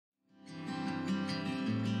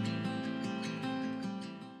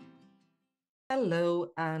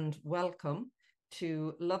Hello and welcome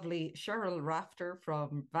to lovely Cheryl Rafter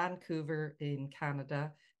from Vancouver in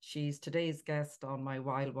Canada. She's today's guest on my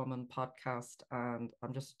Wild Woman podcast, and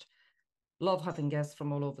I'm just love having guests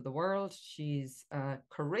from all over the world. She's a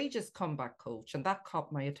courageous comeback coach, and that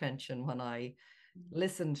caught my attention when I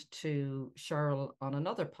listened to Cheryl on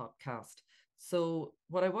another podcast. So,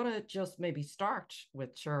 what I want to just maybe start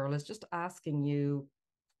with, Cheryl, is just asking you,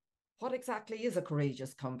 what exactly is a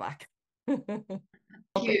courageous comeback? Thank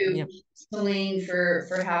Okay, yeah. you, Celine,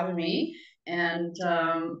 for having me. And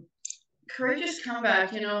courageous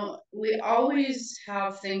comeback. We always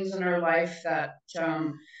have things in our life that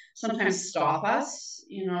sometimes stop us.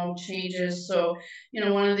 Changes. So,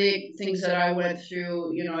 one of the things that I went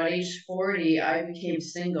through, at age 40, I became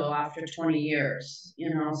single after 20 years.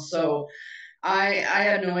 So I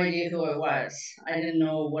had no idea who I was. I didn't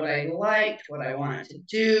know what I liked, what I wanted to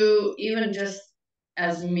do, even just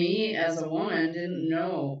as me as a woman didn't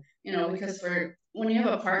know, because for when you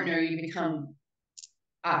have a partner, you become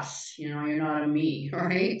us, you're not a me,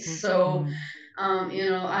 right? So,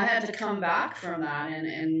 Mm-hmm. I had to come back from that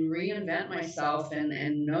and reinvent myself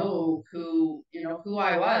and know who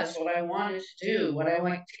I was, what I wanted to do, what I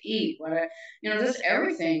liked to eat, just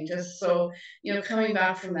everything. Just so, coming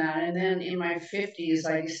back from that. And then in my 50s,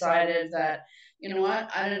 I decided that, what?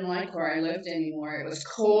 I didn't like where I lived anymore. It was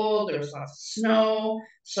cold, there was lots of snow.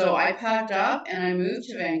 So I packed up and I moved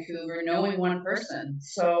to Vancouver knowing one person.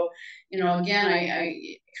 So, again,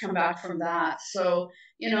 I come back from that. So,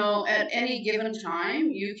 at any given time,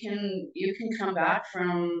 you can come back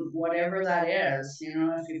from whatever that is.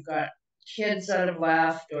 If you've got kids that have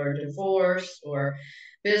left, or divorce, or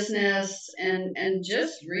business, and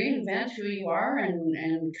just reinvent who you are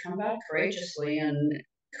and come back courageously and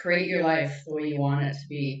create your life the way you want it to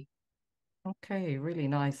be. Okay, really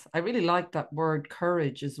nice. I really like that word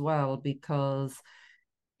courage as well because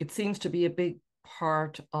it seems to be a big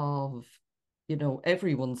part of,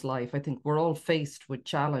 everyone's life. I think we're all faced with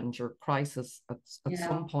challenge or crisis at Yeah.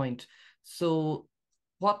 some point. So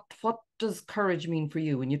what does courage mean for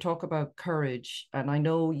you when you talk about courage? And I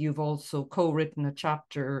know you've also co-written a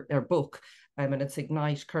chapter or book, and it's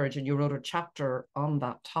Ignite Courage, and you wrote a chapter on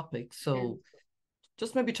that topic. Yeah. So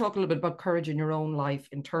just maybe talk a little bit about courage in your own life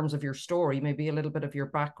in terms of your story, maybe a little bit of your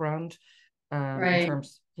background, in Right.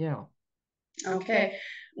 terms, yeah. Okay.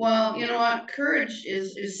 Well, you know what? Courage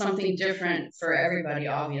is something different for everybody,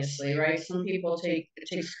 obviously, right? Some people it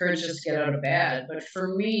takes courage just to get out of bed, but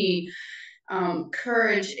for me,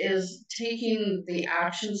 courage is taking the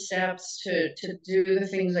action steps to do the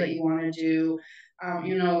things that you want to do.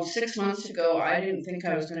 6 months ago, I didn't think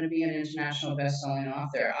I was going to be an international best-selling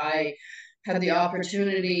author. I had the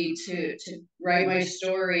opportunity to write my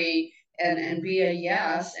story and be a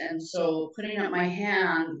yes. And so putting up my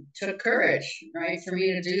hand took courage, right, for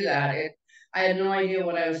me to do that. I had no idea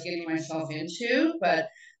what I was getting myself into, but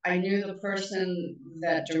I knew the person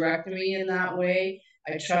that directed me in that way.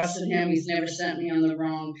 I trusted him. He's never sent me on the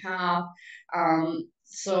wrong path.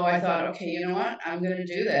 So I thought, okay, you know what? I'm going to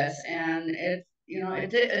do this. And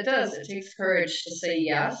it does. It takes courage to say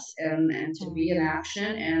yes and to be in Mm.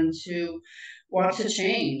 action and to want to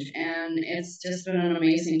change. And it's just been an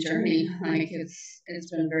amazing journey. Like it's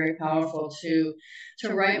been very powerful to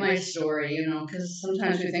write my story, because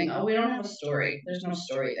sometimes we think, oh, we don't have a story. There's no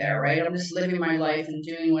story there, right? I'm just living my life and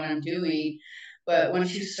doing what I'm doing. But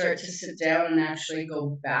once you start to sit down and actually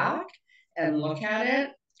go back and look at it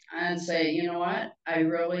and say, you know what, I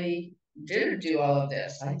really did do all of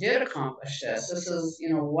this. I did accomplish this. This is,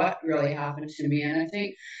 what really happened to me. And I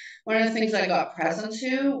think one of the things I got present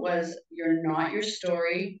to was you're not your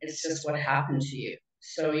story. It's just what happened to you.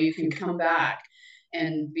 So you can come back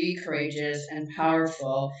and be courageous and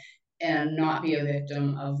powerful and not be a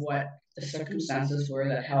victim of what the circumstances were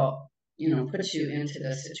that helped, put you into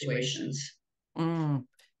the situations. Mm.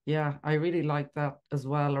 Yeah, I really like that as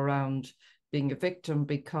well around being a victim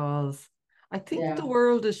because I think the Yeah.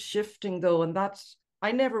 world is shifting though, and that's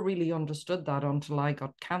I never really understood that until I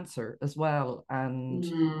got cancer as well. And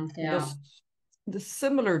Yeah. just the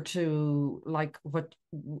similar to like what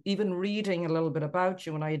even reading a little bit about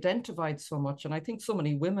you, and I identified so much, and I think so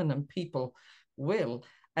many women and people will,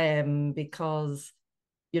 because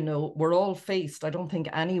we're all faced. I don't think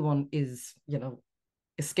anyone is,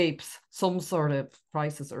 escapes some sort of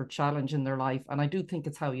crisis or challenge in their life. And I do think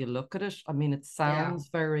it's how you look at it. I mean, it Yeah. sounds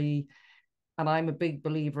very, and I'm a big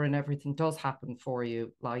believer in everything does happen for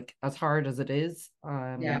you, like as hard as it is.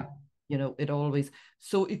 Yeah. It always.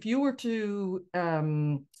 So if you were to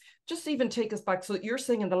just even take us back, so you're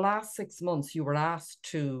saying in the last 6 months you were asked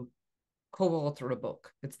to co-author a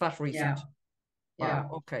book. It's that Yeah. recent. Yeah.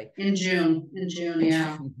 Wow. Okay. In June.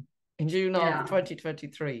 Yeah. In June of Yeah.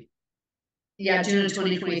 2023. Yeah, June of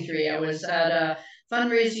 2023. I was at a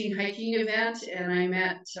fundraising hiking event, and I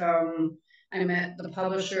met the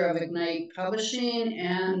publisher of Ignite Publishing,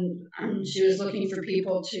 and she was looking for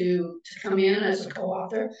people to come in as a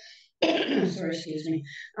co-author. Sorry, excuse me.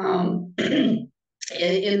 In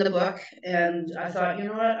the book, and I thought, you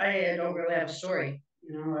know what, I don't really have a story,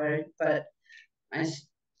 but I,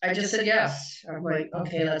 I just said yes. I'm like,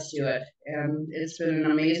 okay, let's do it. And it's been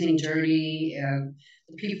an amazing journey, and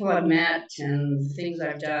the people I've met and the things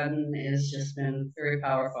I've done has just been very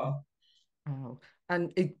powerful. Oh,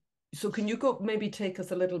 and so can you go maybe take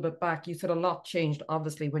us a little bit back? You said a lot changed,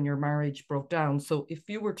 obviously, when your marriage broke down. So if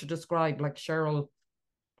you were to describe like Cheryl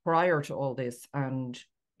prior to all this and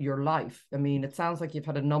your life, I mean, it sounds like you've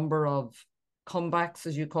had a number of comebacks,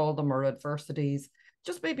 as you call them, or adversities.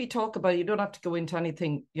 Just maybe talk about, you don't have to go into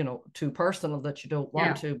anything, too personal that you don't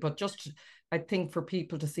want to, but just, I think for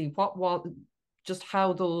people to see just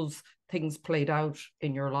how those things played out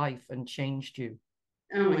in your life and changed you.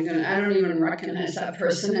 Oh my goodness, I don't even recognize that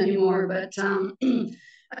person anymore. But a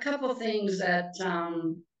couple of things that I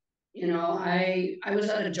was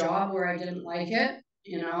at a job where I didn't like it.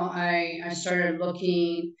 I started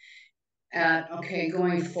looking at, okay,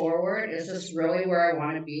 going forward, is this really where I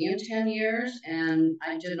want to be in 10 years? And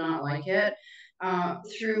I did not like it.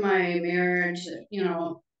 Through my marriage,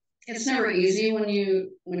 it's never easy when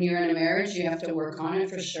you're in a marriage. You have to work on it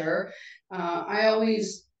for sure. I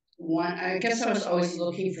guess I was always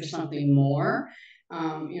looking for something more.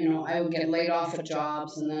 I would get laid off of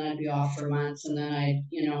jobs, and then I'd be off for months, and then I'd,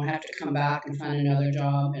 have to come back and find another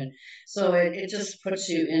job. And so it just puts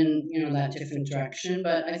you in, that different direction.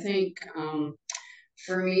 But I think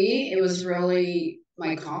for me, it was really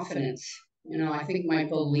my confidence. I think my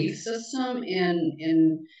belief system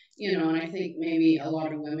and I think maybe a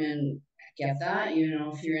lot of women get that.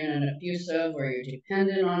 If you're in an abusive or you're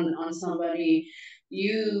dependent on somebody,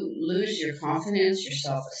 you lose your confidence, your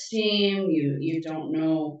self-esteem. You don't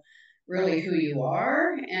know really who you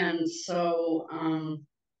are. And so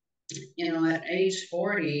at age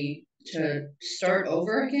 40, to start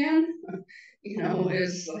over again,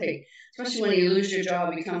 is like, especially when you lose your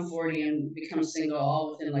job, become 40 and become single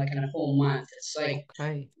all within like in a whole month. It's like,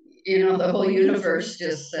 Okay. The whole universe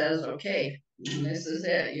just says, okay, this is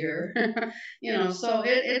it. You're, so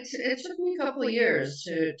it took me a couple of years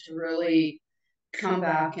to really come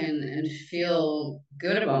back and feel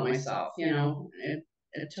good about myself. It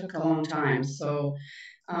took a long time. So,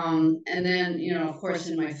 and then, of course,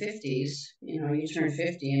 in my 50s, you turn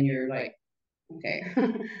 50 and you're like, okay,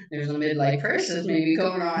 there's a midlife crisis maybe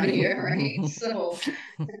going on here, right? So,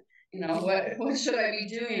 what should I be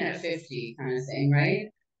doing at 50 kind of thing,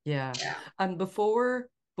 right? Yeah. Yeah. And before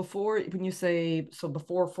when you say, so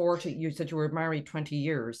before 40, you said you were married 20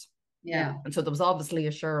 years. Yeah. And so there was obviously a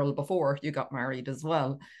Cheryl before you got married as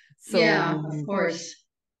well. Yeah, of So, course.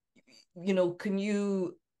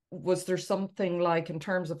 was there something like, in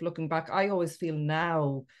terms of looking back, I always feel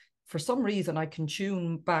now, for some reason, I can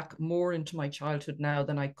tune back more into my childhood now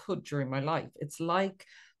than I could during my life. It's like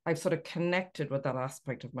I've sort of connected with that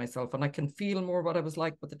aspect of myself, and I can feel more what I was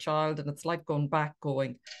like with a child. And it's like going back,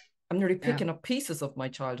 I'm nearly picking up pieces of my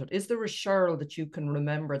childhood. Is there a Cheryl that you can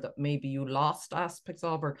remember that maybe you lost aspects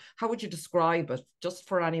of, or how would you describe it, just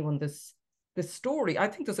for anyone, this story? I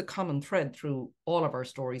think there's a common thread through all of our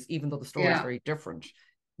stories, even though the story is very different.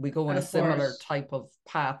 We go on a similar type of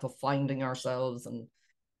path of finding ourselves. And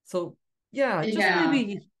so, yeah, just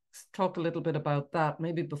maybe talk a little bit about that,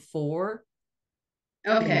 maybe before.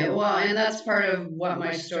 Okay, well, and that's part of what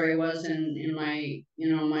my story was in my,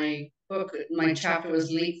 my book. My chapter was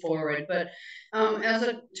Leap Forward. But as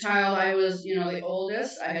a child, I was, the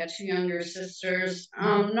oldest. I had two younger sisters.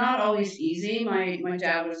 Not always easy. My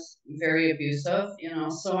dad was very abusive,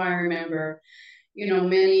 so I remember,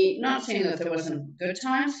 many, not saying that there wasn't good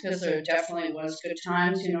times, because there definitely was good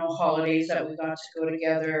times, holidays that we got to go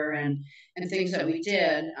together, and things that we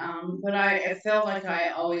did. But I felt like I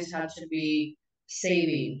always had to be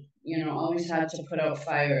saving, always had to put out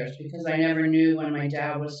fires, because I never knew when my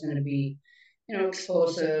dad was going to be,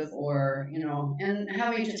 explosive, or, and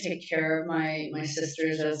having to take care of my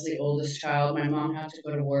sisters as the oldest child. My mom had to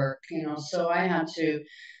go to work, so I had to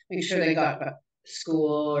make sure they got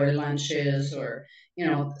school or lunches or,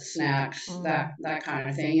 snacks, that kind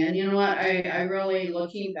of thing. And you know what, I really,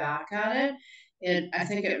 looking back at I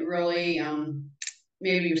think it really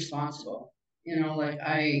made me responsible. Like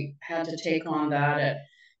I had to take on that at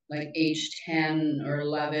like age 10 or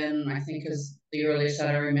 11, I think, is the earliest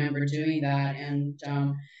that I remember doing that. And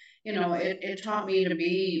it taught me to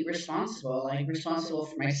be responsible, like responsible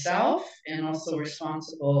for myself and also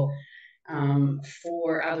responsible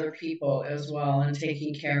for other people as well and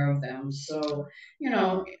taking care of them. So,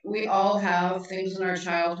 we all have things in our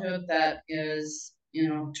childhood that is,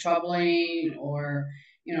 troubling or,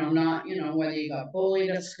 not, whether you got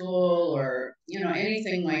bullied at school or,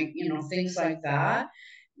 anything like, things like that,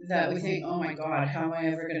 that we think, oh my God, how am I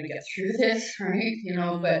ever going to get through this? Right.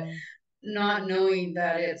 But Mm. not knowing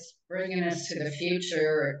that it's bringing us to the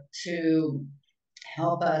future to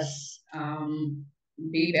help us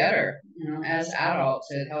be better, as adults.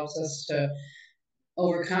 It helps us to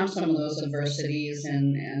overcome some of those adversities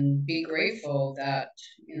and be grateful that,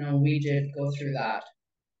 we did go through that.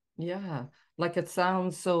 Yeah, like it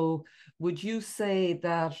sounds so. Would you say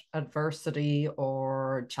that adversity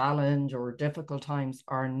or challenge or difficult times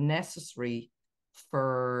are necessary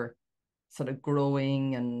for sort of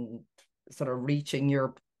growing and sort of reaching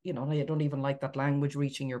your, I don't even like that language,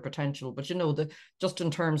 reaching your potential, but the just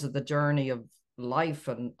in terms of the journey of life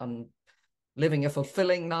and living a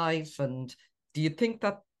fulfilling life. And do you think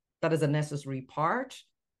that that is a necessary part?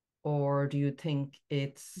 Or do you think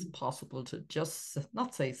it's possible to just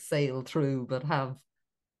not say sail through, but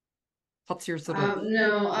what's your sort of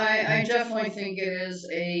No, I definitely think it is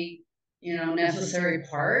a, necessary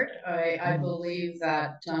part. I mm, believe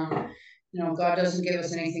that, God doesn't give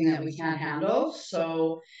us anything that we can't handle.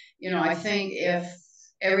 So, I think if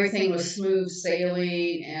everything was smooth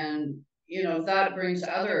sailing and, that brings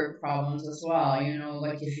other problems as well.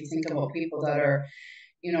 Like if you think about people that are,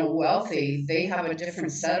 wealthy, they have a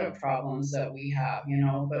different set of problems that we have,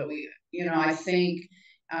 but I think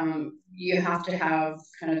you have to have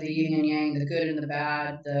kind of the yin and yang, the good and the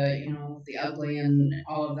bad, the ugly and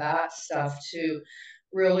all of that stuff to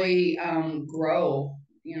really grow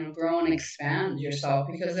and expand yourself.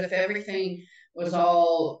 Because if everything was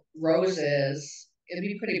all roses, it'd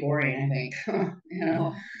be pretty boring, I think.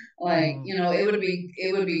 yeah. Like, Mm,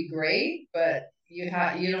 it would be great, but you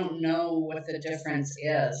don't know what the difference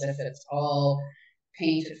is if it's all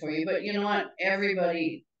painted for you. But you know what?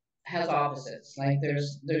 Everybody has opposites. Like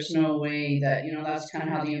there's no way that, that's kind of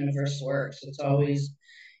how the universe works. It's always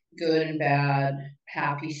good and bad,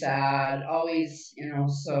 happy, sad, always,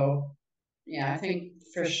 so yeah, I think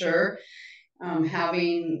for sure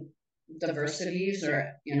having diversities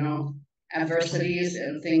or, mm, adversities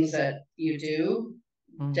and things that you do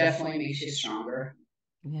mm, definitely makes you stronger.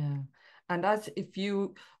 yeah. And as if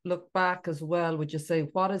you look back as well, would you say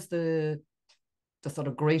what is the sort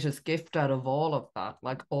of greatest gift out of all of that,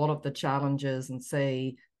 like all of the challenges, and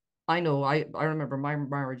say, I know I remember my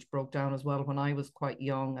marriage broke down as well when I was quite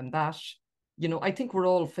young, and that, I think we're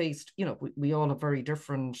all faced, we all have very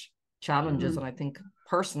different challenges. Mhm. And I think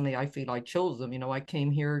personally, I feel I chose them. I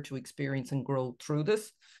came here to experience and grow through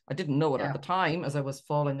this. I didn't know it at Yeah. the time as I was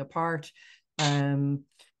falling apart. Um,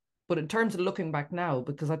 but in terms of looking back now,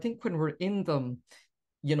 because I think when we're in them,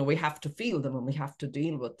 we have to feel them and we have to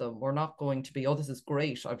deal with them. We're not going to be, oh, this is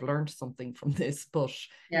great, I've learned something from this. But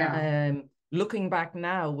Yeah. looking back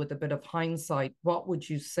now with a bit of hindsight, what would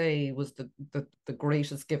you say was the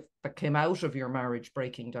greatest gift that came out of your marriage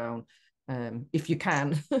breaking down, if you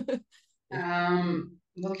can?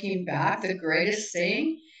 Looking back, the greatest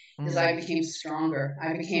thing is I Mm, became stronger.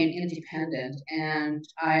 I became independent, and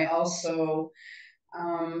I also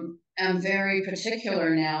am very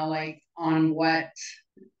particular now, like on what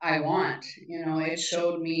I want. It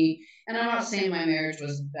showed me, and I'm not saying my marriage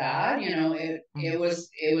was bad. It mm, it was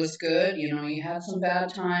it was good. You had some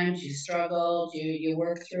bad times, you struggled, you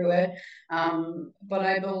worked through it. But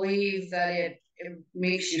I believe that it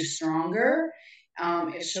makes you stronger.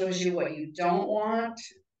 It shows you what you don't want,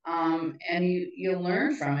 and you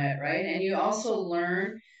learn from it, right? And you also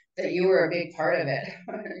learn that you were a big part of it.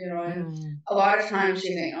 And mm, a lot of times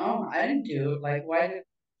you think, oh, I didn't do it. Like,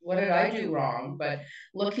 what did I do wrong? But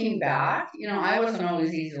looking back, I wasn't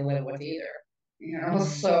always easy to live with either. mm,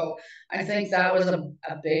 So I think that was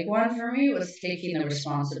a big one for me, was taking the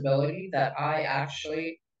responsibility that I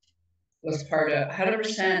actually was part of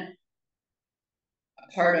 100%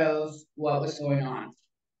 part of what was going on.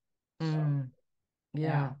 So mm. yeah.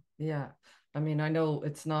 Yeah, yeah. I mean, I know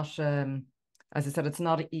it's not, as I said, it's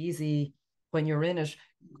not easy when you're in it.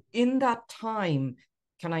 In that time,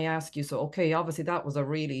 can I ask you, so, okay, obviously that was a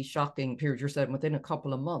really shocking period. You're saying within a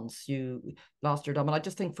couple of months you lost your dom. And I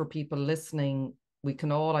just think for people listening, we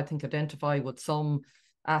can all, I think, identify with some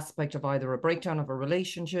aspect of either a breakdown of a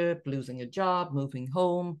relationship, losing a job, moving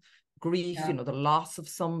home, grief, Yeah. the loss of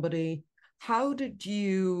somebody. How did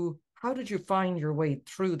you find your way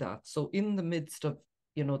through that? So in the midst of,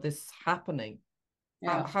 this happening,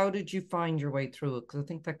 How did you find your way through it? Because I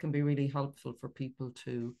think that can be really helpful for people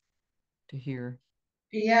to hear.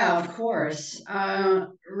 Yeah, of course.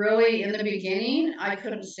 Really, in the beginning, I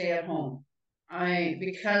couldn't stay at home.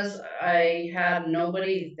 Because I had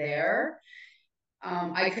nobody there,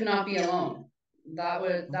 I could not be alone. That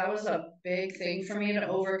was a big thing for me to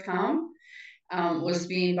overcome. Was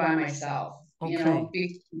being by myself. Okay.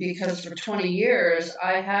 Because for 20 years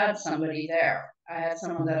I had somebody there. I had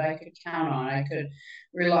someone that I could count on. I could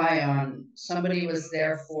rely on. Somebody was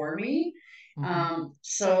there for me.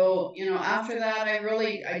 So after that,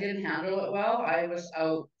 I didn't handle it well. I was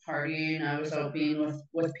out partying. I was out being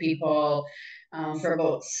with people for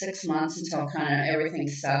about 6 months until kind of everything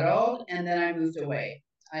settled, and then I moved away.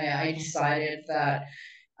 I decided that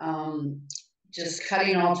um, just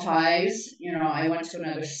cutting all ties. I went to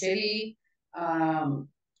another city um,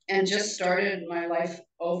 and just started my life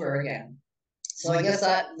over again. So I guess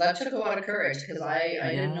that took a lot of courage because I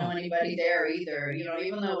didn't know anybody there either.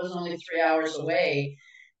 Even though it was only 3 hours away,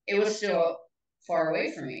 it was still far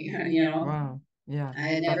away from me. Wow. Yeah. I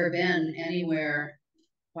had never been anywhere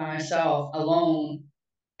by myself alone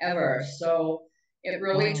ever. So it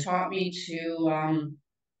really taught me to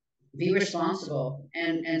be responsible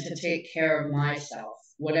and to take care of myself,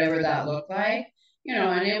 whatever that looked like.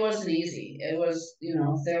 And it wasn't easy. It was,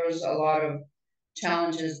 there was a lot of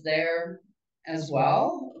challenges there as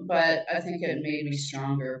well, but I think it made me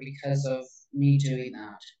stronger because of me doing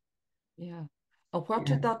that. Yeah. What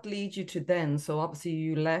Yeah. did that lead you to then? So obviously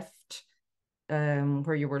you left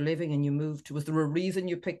where you were living and you moved to, was there a reason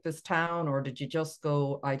you picked this town, or did you just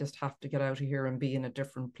go, I just have to get out of here and be in a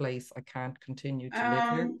different place? I can't continue to live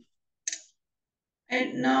here.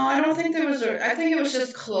 And no, I don't think there was I think it was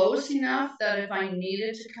just close enough that if I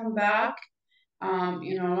needed to come back,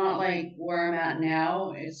 not like where I'm at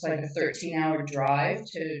now. It's like a 13-hour drive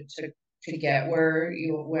to get where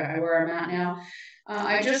I'm at now.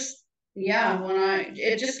 I just Yeah,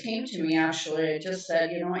 it just came to me actually. It just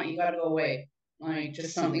said, you know what, you got to go away. Like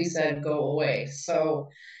just something said go away. So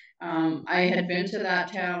I had been to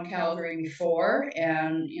that town, Calgary, before,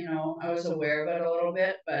 and I was aware of it a little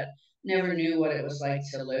bit, but never knew what it was like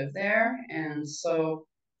to live there. And so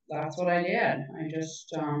that's what I did. I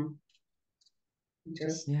just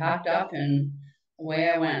Yeah. packed up and away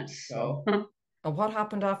I went. So And what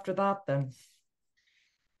happened after that then?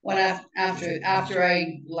 after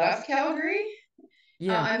I left Calgary,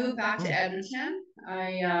 Yeah. I moved back to Edmonton.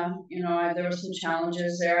 There were some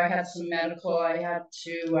challenges there. I had some medical. I had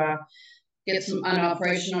to get an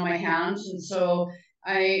operation on my hands, and so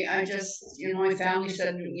I just my family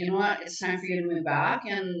said, you know what, it's time for you to move back,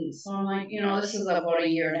 and so I'm like, this is about a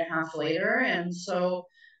year and a half later, and so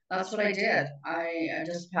that's what I did. I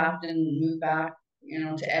just packed and moved back,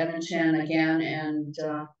 to Edmonton again, and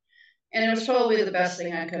it was probably the best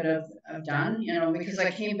thing I could have done, because I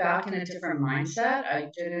came back in a different mindset. I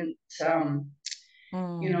didn't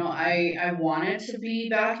I wanted to be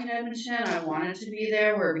back in Edmonton. I wanted to be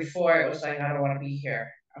there where before it was like, I don't want to be here.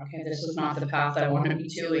 Okay, this is not the path I want to be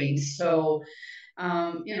doing. So,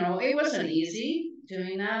 it wasn't easy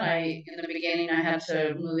doing that. In the beginning, I had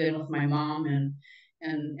to move in with my mom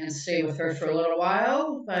and stay with her for a little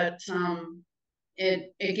while, but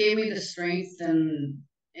it gave me the strength and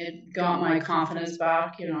it got my confidence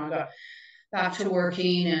back. I got back to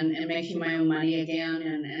working and making my own money again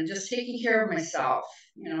and just taking care of myself.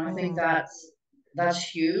 I think that's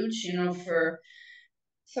huge, for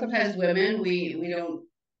sometimes women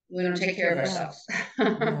we don't take care of Yeah. ourselves.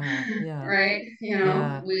 Yeah. Yeah. Right?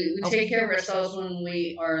 Yeah. We Oh, take care of ourselves when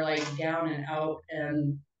we are like down and out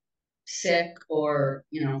and sick or,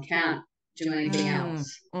 can't do anything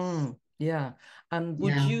else. yeah. And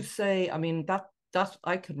would Yeah. you say, I mean, that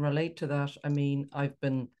I can relate to that. I mean, I've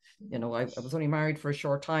been, I was only married for a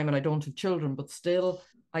short time and I don't have children, but still,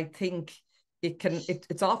 I think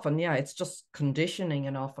it's often, yeah, it's just conditioning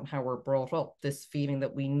and often how we're brought up, this feeling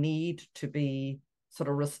that we need to be sort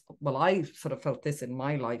of, well, I sort of felt this in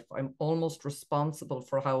my life. I'm almost responsible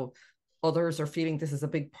for how others are feeling. This is a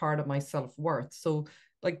big part of my self-worth. So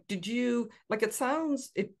like, did you, like, it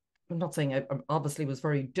sounds, I'm not saying it obviously was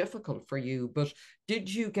very difficult for you, but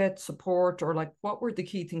did you get support, or like what were the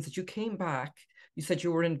key things that you came back? You said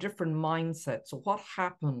you were in a different mindset. So what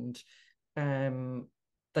happened um,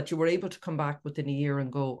 that you were able to come back within a year and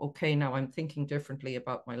go, okay, now I'm thinking differently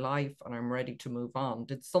about my life and I'm ready to move on?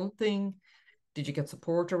 Did you get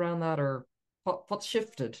support around that, or what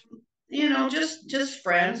shifted? Just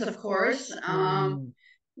friends, of course. Mm,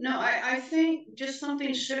 No, I think just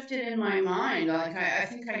something shifted in my mind. Like I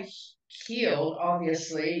think I healed,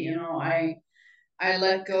 obviously. I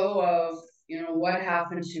let go of, what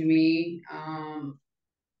happened to me.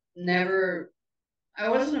 never, I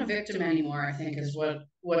wasn't a victim anymore, I think is what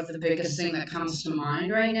the biggest thing that comes to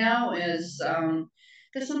mind right now is,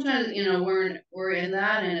 because sometimes, we're in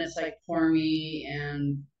that and it's like, poor me,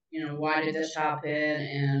 and, why did this happen,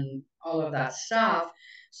 and all of that stuff.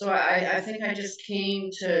 So I think I just came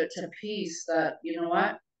to peace that, you know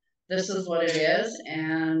what, this is what it is,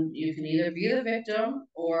 and you can either be the victim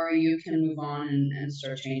or you can move on and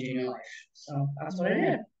start changing your life. So that's what I Mm,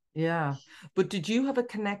 did. yeah. But did you have a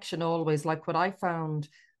connection always? Like what I found,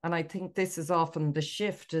 and I think this is often the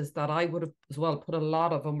shift, is that I would have as well put a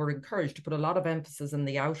lot of, and we're encouraged to put a lot of emphasis in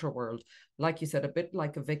the outer world. Like you said, a bit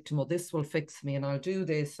like a victim, oh, this will fix me and I'll do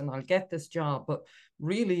this and I'll get this job. But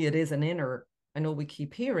really, it is an inner. I know we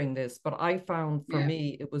keep hearing this, but I found for Yeah.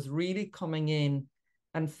 me, it was really coming in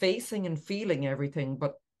and facing and feeling everything.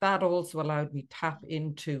 But that also allowed me tap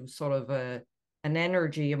into sort of an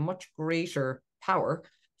energy, a much greater power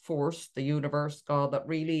force, the universe, God, that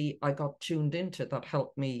really I got tuned into that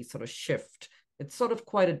helped me sort of shift. It's sort of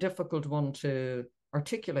quite a difficult one to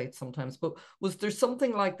articulate sometimes, but was there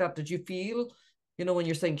something like that? Did you feel, when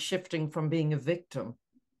you're saying shifting from being a victim,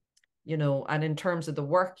 and in terms of the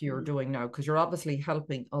work you're doing now, because you're obviously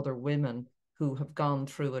helping other women who have gone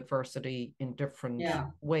through adversity in different Yeah.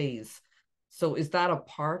 ways. So is that a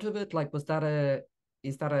part of it? Like, do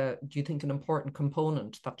you think an important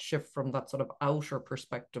component, that shift from that sort of outer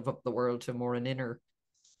perspective of the world to more an inner?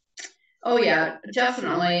 Oh yeah,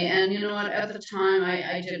 definitely. And you know what? At the time,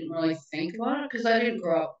 I didn't really think about it because I didn't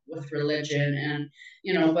grow up with religion,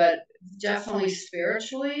 and but definitely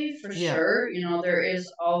spiritually for Yeah. sure. There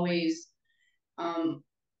is always um,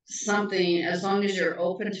 something as long as you're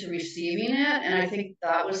open to receiving it. And I think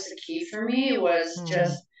that was the key for me was Mm,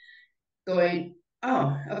 just going,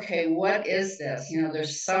 oh, okay, what is this?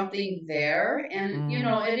 There's something there. And,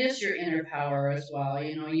 mm, it is your inner power as well.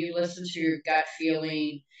 You listen to your gut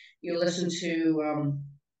feeling, you listen to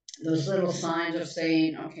those little signs of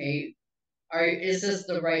saying, okay, is this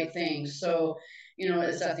the right thing? So,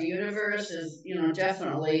 is that the universe is,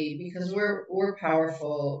 definitely because we're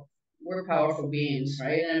powerful, we're powerful beings,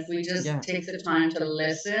 right? And if we just yeah. take the time to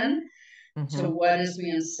listen to Mm-hmm. what is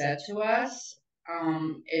being said to us,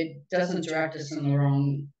 it doesn't direct us in the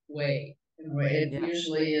wrong way. It Yeah.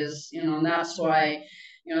 usually is, and that's why,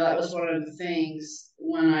 that was one of the things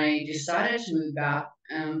when I decided to move back.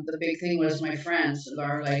 The big thing was my friends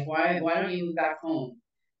are like, why don't you move back home?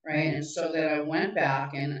 Right. Mm, And so then I went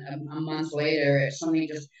back, and a month later, something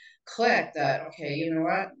just clicked that, okay, you know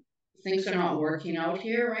what? Things are not working out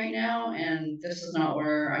here right now, and this is not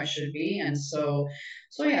where I should be. And so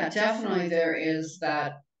yeah, definitely there is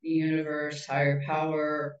that universe, higher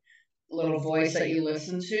power, little voice that you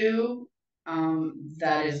listen to,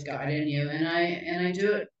 that is guiding you. And I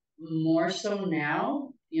do it more so now.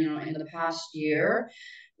 In the past year,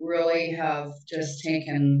 really have just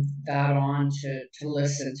taken that on to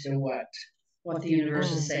listen to what the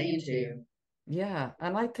universe is mm. saying to you. Yeah.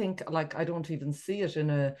 And I think, like, I don't even see it in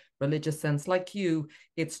a religious sense. Like you,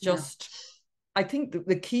 it's Yeah, just, I think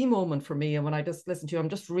the key moment for me, and when I just listen to you, I'm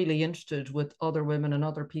just really interested with other women and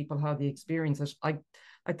other people how they experience it.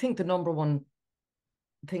 I think the number one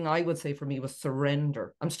thing I would say for me was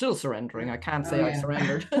surrender. I'm still surrendering. yeah. I can't Oh say I yeah.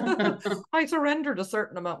 surrendered. I surrendered a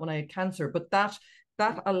certain amount when I had cancer, but that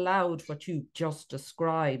allowed what you just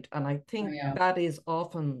described. And I Oh think yeah. that is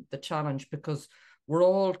often the challenge because we're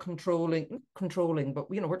all controlling, but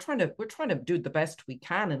we're trying to do the best we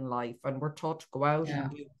can in life, and we're taught to go out Yeah.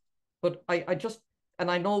 and do. But I just,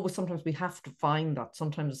 and I know sometimes we have to find that.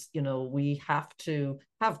 Sometimes, we have to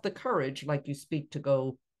have the courage, like you speak, to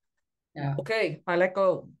go, Yeah. okay, I let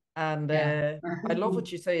go. And Yeah. I love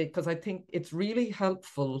what you say because I think it's really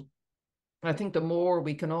helpful. I think the more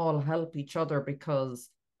we can all help each other, because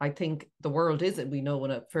I think the world is, we know, in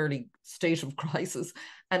a fairly state of crisis,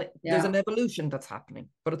 and there's Yeah. an evolution that's happening,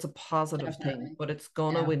 but it's a positive thing, Definitely. but it's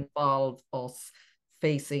going to Yeah. involve us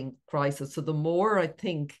facing crisis. So the more I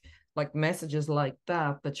think, like messages like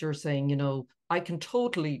that you're saying, I can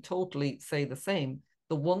totally, totally say the same.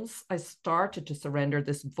 The once I started to surrender,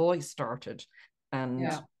 this voice started, and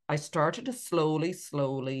Yeah. I started to slowly,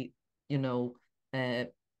 slowly, you know, uh,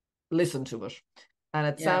 listen to it. And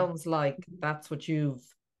it Yeah. sounds like that's what you've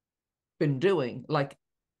been doing. Like,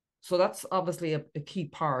 so that's obviously a key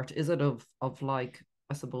part, is it, of like,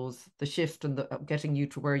 I suppose, the shift and the getting you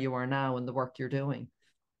to where you are now and the work you're doing.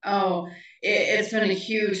 Oh, it's been a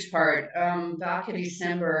huge part. Back in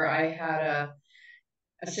December, I had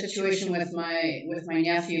a situation with my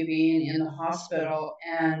nephew being in the hospital,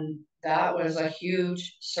 and that was a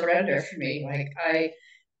huge surrender for me. Like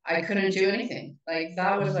I couldn't do anything. Like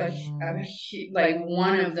that was like Mm, like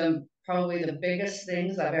one of the probably the biggest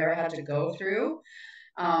things I've ever had to go through.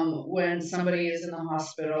 When somebody is in the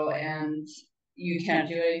hospital and you can't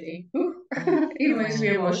do anything. It makes me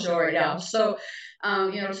emotional right now. So,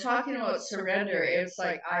 talking about surrender, it's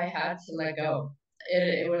like I had to let go.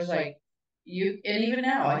 It was like and even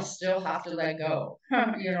now, I still have to let go,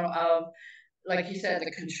 of, like you said,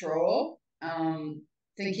 the control,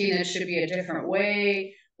 thinking it should be a different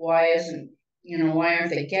way. Why aren't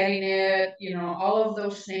they getting it? All of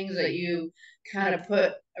those things that you kind of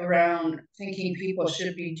put around thinking people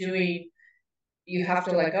should be doing, you have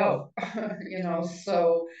to let go,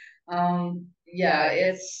 So, yeah,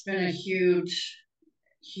 it's been a huge,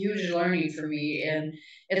 huge learning for me. And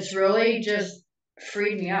it's really just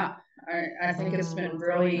freed me up. I think it's been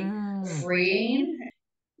really freeing.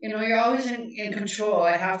 You're always in control.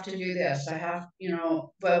 I have to do this.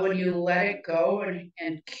 But when you let it go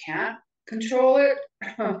and can't control it,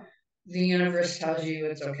 the universe tells you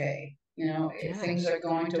it's okay. Things are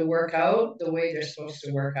going to work out the way they're supposed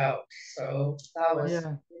to work out. So that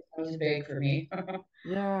was big for me.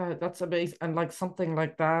 Yeah, that's amazing. And like something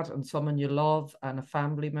like that, and someone you love and a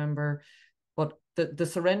family member. But the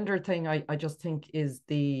surrender thing, I just think is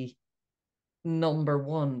the number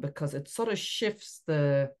one, because it sort of shifts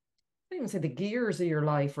I don't even say the gears of your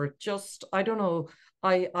life, or it just, I don't know.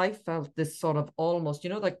 I felt this sort of almost,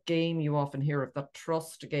 that game you often hear of, that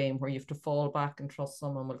trust game where you have to fall back and trust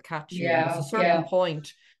someone will catch you. And there's a certain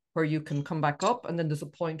point where you can come back up, and then there's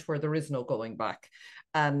a point where there is no going back.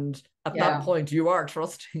 And at that point, you are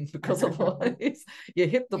trusting, because otherwise you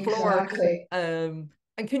hit the floor. Exactly. And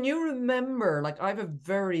can you remember, like, I have a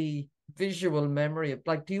very visual memory of,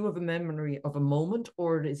 like, do you have a memory of a moment,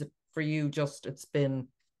 or is it for you just it's been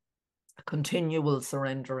a continual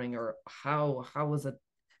surrendering, or how was it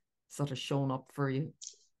sort of shown up for you?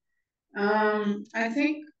 I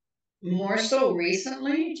think more so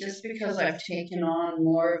recently, just because I've taken on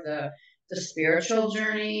more of the spiritual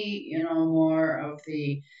journey, more of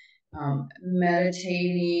the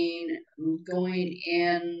meditating, going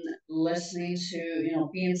in, listening to,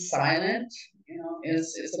 being silent,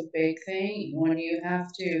 is a big thing. When you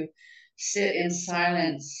have to sit in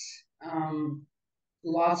silence,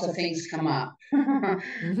 lots of things come up,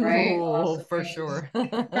 right? Lots Oh, of for things. sure.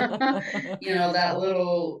 That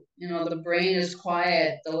little, the brain is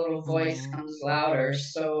quiet, the little voice Mm, comes louder.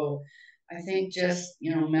 So I think just,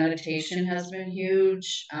 meditation has been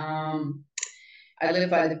huge. I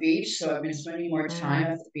live by the beach, so I've been spending more time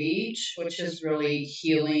mm, at the beach, which is really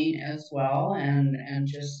healing as well, and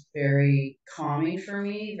just very calming for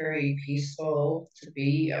me, very peaceful to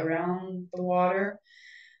be around the water.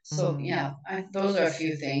 So mm. yeah, those are a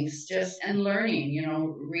few things. Just and learning,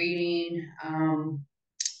 reading, and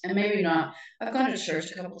maybe not. I've gone to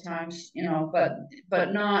church a couple times,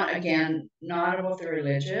 but not again, not about the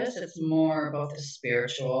religious. It's more about the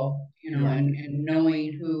spiritual, Yeah, and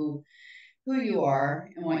knowing who you are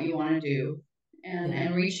and what you want to do, yeah,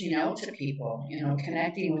 and reaching out to people,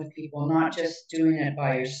 connecting with people, not just doing it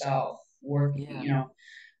by yourself. yeah.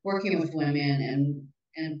 Working with women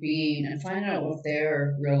and being and finding out what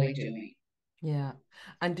they're really doing. Yeah.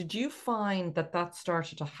 And did you find that that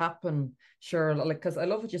started to happen, Cheryl? Like, because I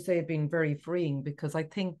love what you say, being very freeing, because I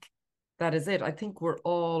think that is it. I think we're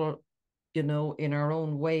all, in our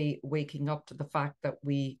own way, waking up to the fact that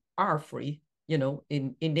we are free,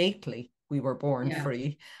 innately we were born Yeah,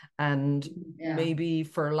 free. And yeah, maybe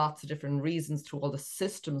for lots of different reasons, through all the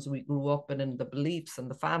systems we grew up in and the beliefs and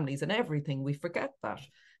the families and everything, we forget that.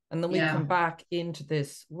 And then we yeah. come back into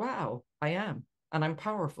this, wow, I am, and I'm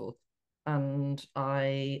powerful, and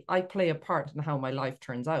I play a part in how my life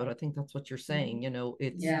turns out. I think that's what you're saying,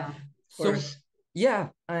 it's Yeah, of so, course. yeah.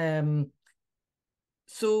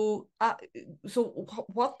 So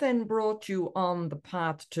what then brought you on the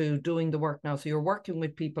path to doing the work now? So you're working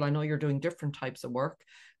with people. I know you're doing different types of work,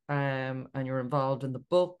 and you're involved in the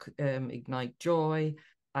book, Ignite Joy,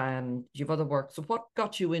 and you've other work. So what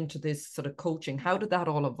got you into this sort of coaching? How did that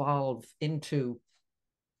all evolve into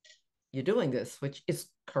you doing this, which is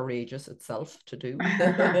courageous itself to do,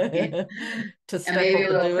 Yeah. to And step maybe a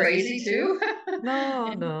up and little do it? crazy too.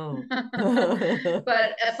 No, no.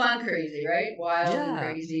 But a fun crazy, right? Wild and Yeah,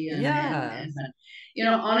 crazy yeah, and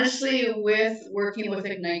fun. Honestly, with working with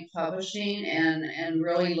Ignite Publishing and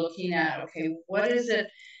really looking at, okay, what is it?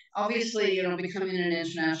 Obviously, becoming an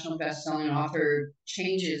international best-selling author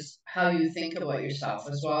changes how you think about yourself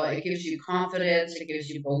as well. It gives you confidence, it gives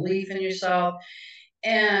you belief in yourself,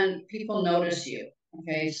 and people notice you.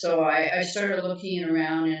 Okay, so I started looking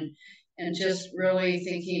around and just really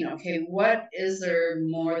thinking, okay, what is there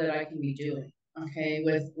more that I can be doing? Okay,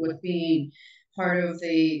 with being part of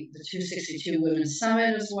the 262 Women's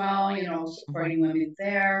Summit as well, supporting women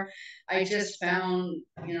there. I just found,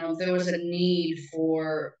 there was a need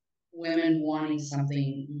for women wanting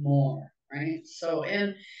something more, right? So,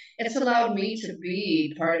 and it's allowed me to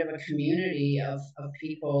be part of a community of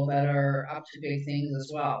people that are up to big things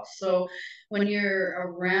as well. So when you're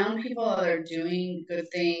around people that are doing good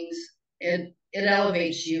things, it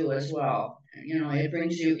elevates you as well. It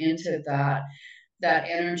brings you into that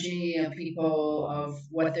energy of people, of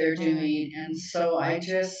what they're doing. And so I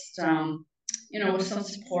just, with some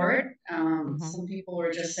support, some people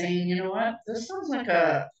were just saying, you know what, this sounds like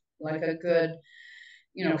a good,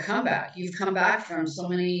 comeback. You've come back from so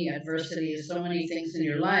many adversities, so many things in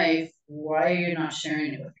your life. Why are you not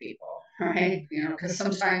sharing it with people? Right? Because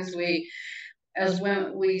sometimes as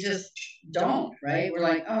women, we just don't, right? We're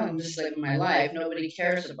like, oh, I'm just living my life. Nobody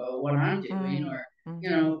cares about what I'm doing, or,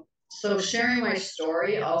 so sharing my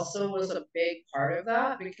story also was a big part of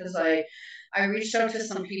that, because I reached out to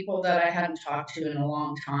some people that I hadn't talked to in a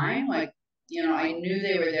long time. Like, I knew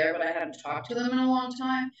they were there, but I hadn't talked to them in a long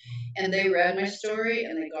time. And they read my story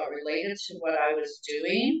and they got related to what I was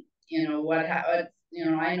doing. What happened,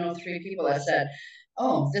 I know 3 people that said,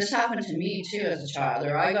 oh, this happened to me too as a child,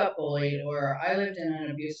 or I got bullied, or I lived in an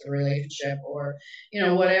abusive relationship, or,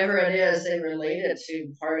 whatever it is, they related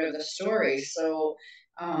to part of the story. So,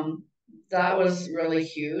 that was really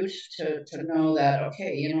huge to know that,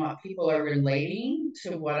 okay, people are relating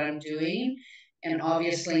to what I'm doing, and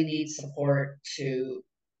obviously need support to,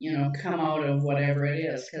 come out of whatever it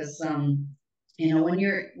is. Because, when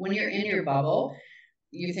you're in your bubble,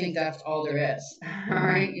 you think that's all there is. All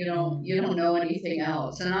right. You don't know anything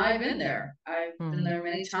else. And I've been there. I've been there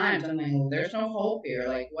many times. I'm like, well, there's no hope here.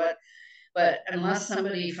 Like, what? But unless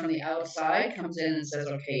somebody from the outside comes in and says,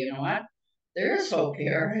 okay, you know what? There is hope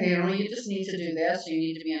here. You just need to do this. You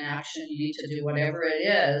need to be in action. You need to do whatever it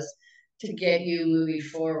is to get you moving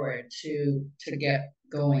forward, to get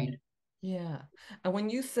going. Yeah. And when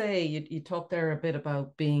you say you talk there a bit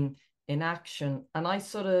about being in action, and I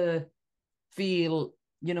sort of feel,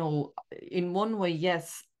 in one way,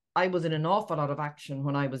 yes, I was in an awful lot of action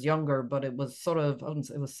when I was younger, but it was sort of,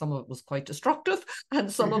 it was, some of it was quite destructive,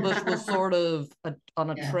 and some of it was sort of on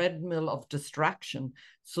a treadmill of distraction.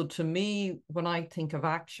 So to me, when I think of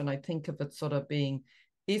action, I think of it sort of being,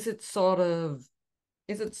 is it sort of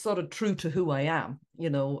true to who I am?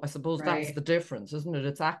 I suppose that's the difference, isn't it?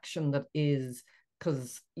 It's action that is,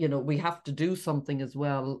 because we have to do something as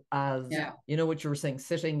well as, what you were saying,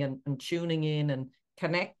 sitting and tuning in and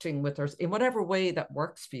connecting with us in whatever way that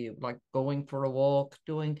works for you, like going for a walk,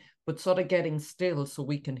 but sort of getting still so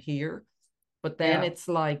we can hear. But then it's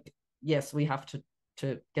like, yes, we have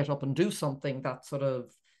to get up and do something that sort of,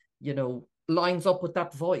 lines up with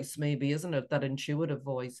that voice, maybe, isn't it? That intuitive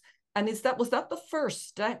voice. And was that the first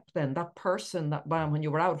step then? That person that, when you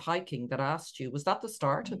were out hiking, that asked you, was that the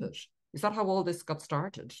start of it? Is that how all this got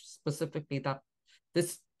started, specifically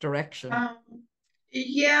this direction?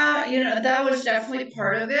 Yeah, that was definitely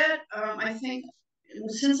part of it. I think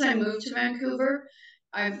since I moved to Vancouver,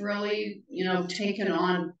 I've really, taken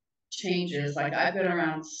on changes. Like, I've been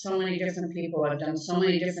around so many different people. I've done so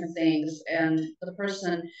many different things. And the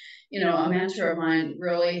person, a mentor of mine,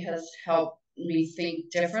 really has helped me think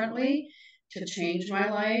differently, to change my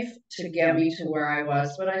life, to get me to where I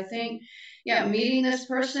was. But I think, meeting this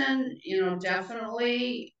person,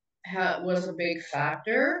 definitely was a big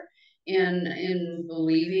factor in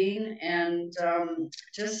believing, and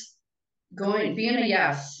just being a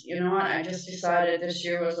yes. I just decided this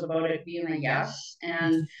year was about it being a yes,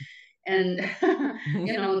 and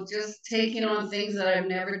just taking on things that I've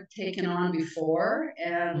never taken on before,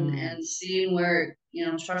 and seeing where,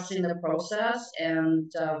 trusting the process,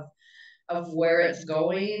 and of where it's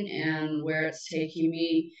going and where it's taking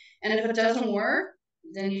me. And if it doesn't work,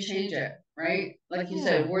 then you change it, right? Like you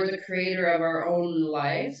said, we're the creator of our own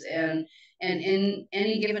lives, and in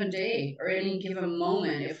any given day or any given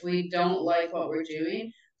moment, if we don't like what we're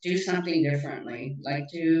doing, do something differently. Like,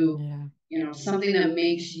 do something that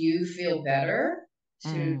makes you feel better,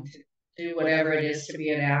 to do whatever it is, to be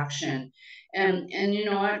in action. And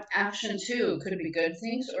what, action too could be good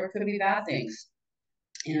things or it could be bad things.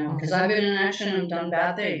 Because I've been in action and done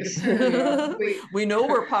bad things. We know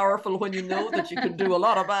we're powerful when you know that you can do a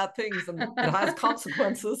lot of bad things and it has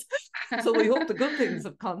consequences. So we hope the good things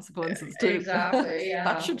have consequences too. Exactly. Yeah.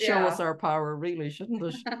 That should show us our power, really, shouldn't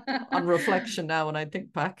it? On reflection now, when I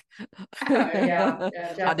think back. Yeah,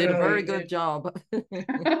 I did a very good job.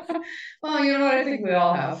 Well, I think we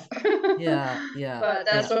all have. Yeah. But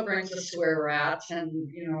that's what brings us to where we're at.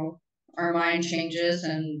 And, our mind changes,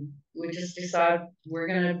 and we just decide we're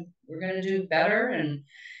gonna do better and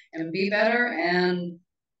be better and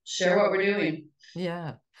share what we're doing.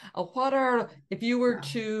 Yeah. What are, if you were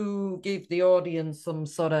to give the audience some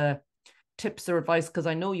sort of tips or advice, because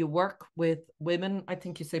I know you work with women, I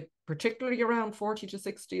think you say particularly around 40 to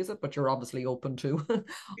 60, is it? But you're obviously open to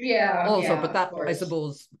Yeah, also, yeah, but of that, I course.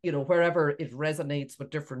 suppose, wherever it resonates with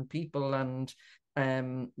different people, and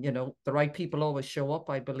the right people always show up,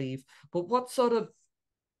 I believe. But what sort of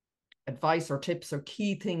advice or tips or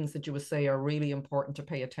key things that you would say are really important to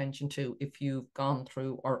pay attention to if you've gone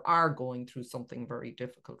through or are going through something very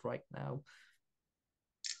difficult right now?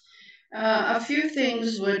 A few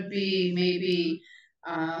things would be maybe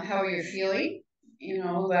how you're feeling.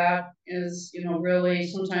 That is, really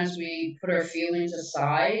sometimes we put our feelings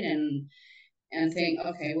aside and think,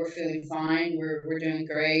 okay, we're feeling fine, we're doing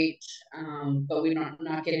great, but we're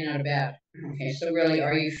not getting out of bed. Okay, so really,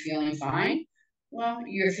 are you feeling fine? Well,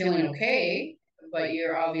 you're feeling okay, but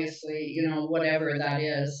you're obviously, whatever that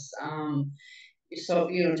is. So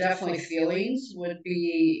definitely feelings would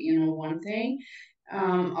be one thing.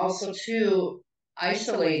 Also too,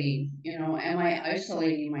 isolating. Am I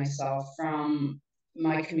isolating myself from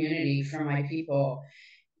my community, from my people?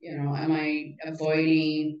 Am I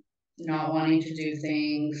avoiding, not wanting to do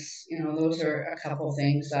things? Those are a couple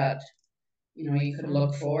things that you could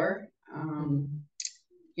look for. Mm.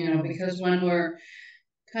 Because when we're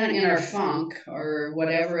kind of in our funk or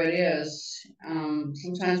whatever it is,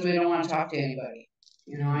 sometimes we don't want to talk to anybody.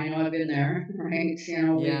 Yeah. I know I've been there, right?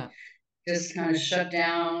 Yeah. We just kind of shut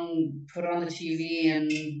down, put on the TV,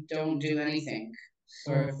 and don't do anything,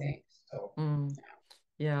 sort of Mm. thing. So, Mm.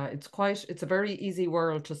 Yeah, it's a very easy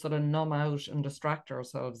world to sort of numb out and distract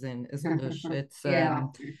ourselves in, isn't it? yeah.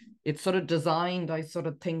 It's sort of designed, I sort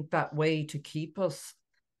of think, that way to keep us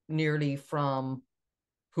nearly from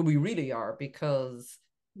who we really are, because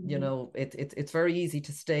it's very easy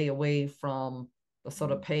to stay away from the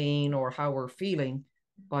sort of pain or how we're feeling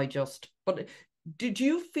by just. But did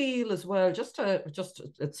you feel as well, just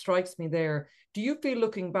it strikes me there, do you feel,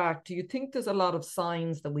 looking back, do you think there's a lot of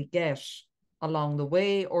signs that we get along the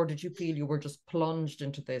way, or did you feel you were just plunged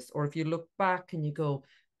into this? Or if you look back and you go,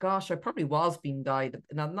 gosh, I probably was being guided,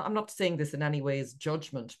 and I'm not saying this in any way as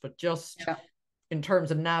judgment, but just Yeah. in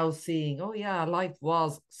terms of now seeing, oh yeah, life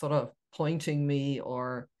was sort of pointing me,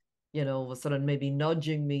 or was sort of maybe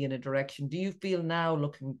nudging me in a direction. Do you feel now,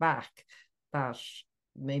 looking back, that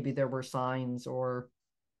maybe there were signs, or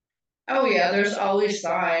Oh yeah, there's always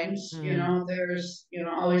signs. mm, There's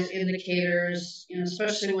always indicators.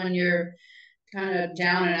 Especially when you're kind of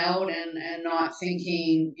down and out and not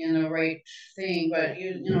thinking the right thing. But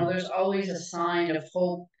there's always a sign of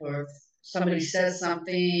hope, or if somebody says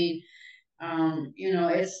something.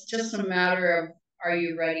 It's just a matter of, are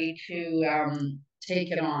you ready to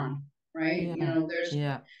take it on, right? yeah, There's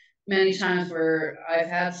yeah, many times where I've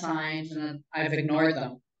had signs and I've ignored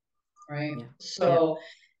them, right? yeah, yeah, So,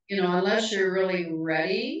 unless you're really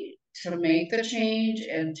ready to make the change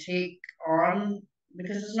and take on,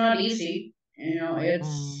 because it's not easy, mm,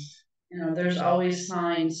 there's always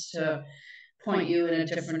signs to point you in a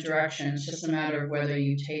different direction. It's just a matter of whether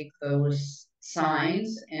you take those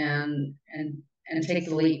signs and take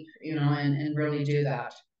the leap, and really do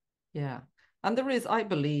that. yeah. And there is, I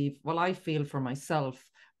believe, well, I feel for myself,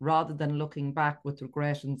 rather than looking back with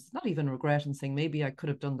regret, and not even regret and saying maybe I could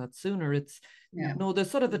have done that sooner, it's Yeah. no,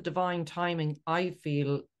 there's sort of a divine timing, I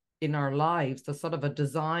feel, in our lives. There's sort of a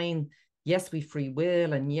design. Yes, we free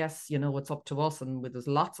will, and yes, it's up to us, and with there's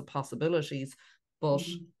lots of possibilities, but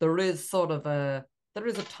Mhm. there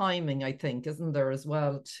is a timing, I think, isn't there, as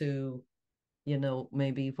well, to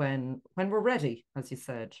maybe when we're ready, as you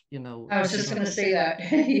said, I was if we just have. going to say that.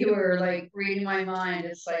 You were like reading my mind.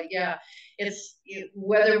 It's like, yeah,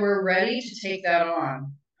 whether we're ready to take that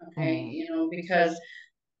on. Okay. Mm, Because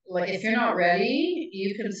like if you're not ready,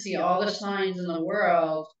 you can see all the signs in the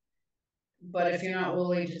world, but if you're not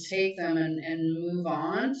willing to take them and move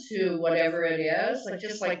on to whatever it is, like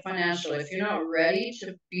just like financially, if you're not ready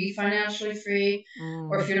to be financially free,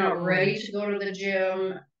 or if mm, you're not mm, ready to go to the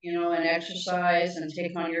gym, and exercise and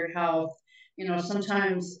take on your health,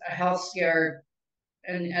 sometimes a health scare,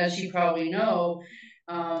 and as you probably know,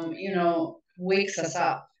 wakes us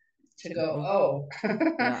up to go, oh, oh,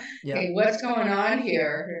 yeah, yeah. okay, what's going on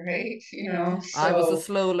here, right? I was a So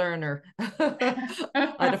slow learner.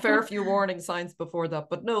 I had a fair few warning signs before that,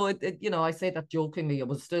 but no, I say that jokingly. It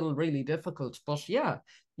was still really difficult, but yeah,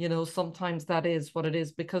 sometimes that is what it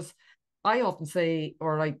is, because I often say,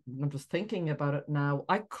 I'm just thinking about it now,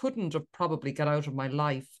 I couldn't have probably got out of my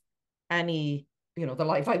life any the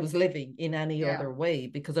life I was living in any Yeah. other way,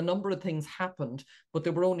 because a number of things happened, but they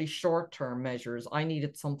were only short-term measures. I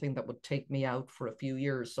needed something that would take me out for a few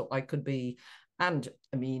years so I could be, and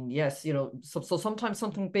I mean, yes, so sometimes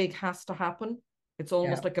something big has to happen. It's Yeah.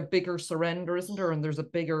 almost like a bigger surrender, isn't there? And there's a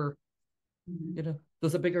bigger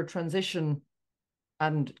transition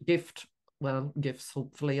and gifts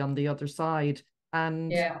hopefully on the other side.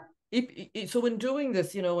 And Yeah. so in doing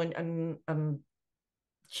this, and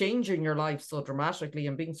changing your life so dramatically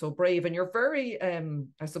and being so brave, and you're very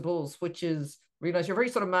I suppose, which is realize you're very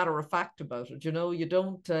sort of matter of fact about it.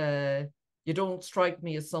 You don't strike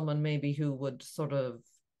me as someone maybe who would sort of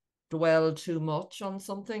dwell too much on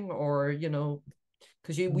something, or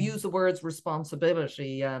because we use the words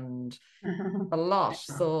responsibility and a lot,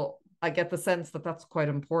 so I get the sense that that's quite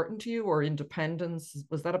important to you. Or independence,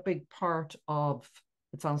 was that a big part of,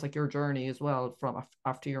 it sounds like, your journey as well from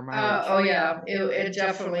after your marriage? Oh yeah, it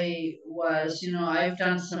definitely was. I've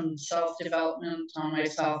done some self-development on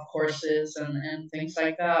myself courses and things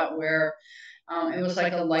like that where it was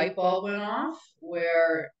like a light bulb went off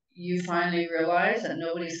where you finally realize that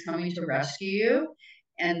nobody's coming to rescue you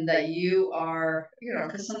and that you are,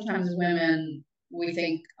 because sometimes women, we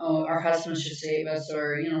think, oh, our husband should save us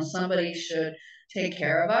or, somebody should take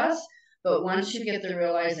care of us. But once you get the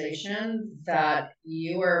realization that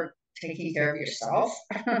you are taking care of yourself,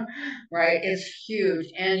 right, it's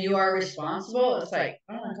huge. And you are responsible. It's like,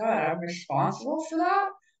 oh my God, I'm responsible for that.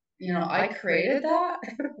 I created that.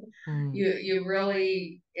 Mm, You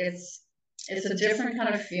really, it's a different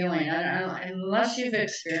kind of feeling. Unless you've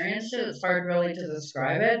experienced it, it's hard really to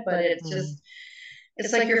describe it, but mm.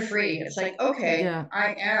 it's like you're free. It's like, okay, Yeah.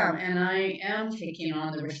 I am taking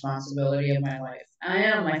on the responsibility of my life. I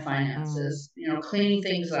am my Mm, finances, cleaning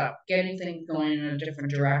things up, getting things going in a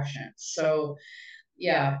different direction. So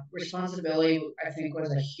yeah, responsibility, I think,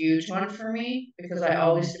 was a huge one for me because I mm.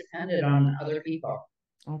 always depended on other people.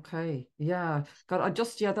 Okay. Yeah. God,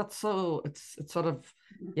 yeah, that's so, it's sort of,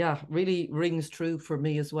 yeah, really rings true for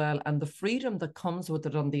me as well. And the freedom that comes with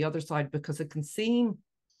it on the other side, because it can seem,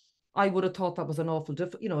 I would have thought that was an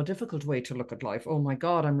a difficult way to look at life. Oh my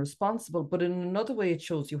God, I'm responsible. But in another way, it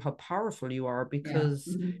shows you how powerful you are, Yeah.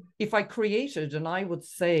 because if I created, and I would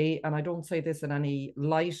say, and I don't say this in any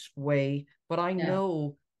light way, but I Yeah.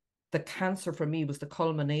 know the cancer for me was the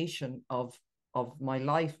culmination of my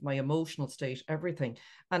life, my emotional state, everything.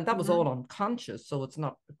 And that was all Mhm. unconscious. So it's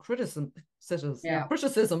not Yeah.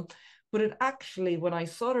 criticism, but it actually, when I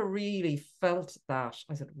sort of really felt that,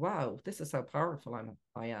 I said, wow, this is how powerful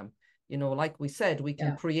I am. Like we said, we can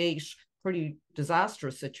Yeah. create pretty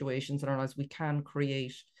disastrous situations in our lives. We can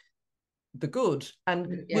create the good. And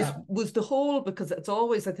was Yeah. was the whole, because it's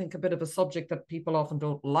always, I think, a bit of a subject that people often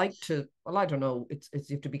don't like to, well, I don't know, it's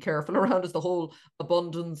you have to be careful around, is the whole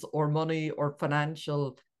abundance or money or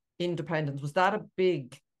financial independence. Was that a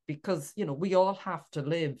big, because we all have to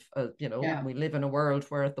live, Yeah. we live in a world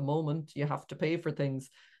where at the moment you have to pay for things.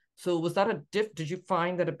 So was that did you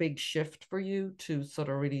find that a big shift for you to sort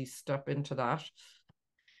of really step into that?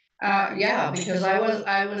 Yeah, because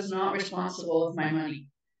I was not responsible with my money.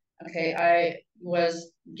 Okay, I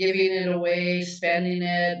was giving it away, spending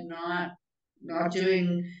it, not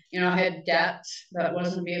doing. I had debt that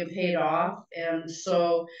wasn't being paid off, and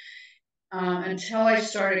so until I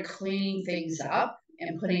started cleaning things up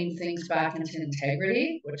and putting things back into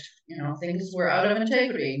integrity, which, things were out of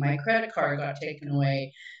integrity. My credit card got taken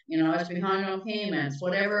away. I was behind on payments,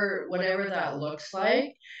 whatever that looks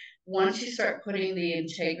like. Once you start putting the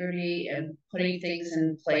integrity and putting things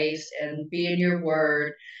in place and being your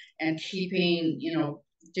word and keeping,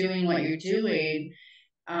 doing what you're doing,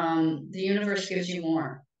 the universe gives you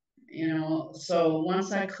more. So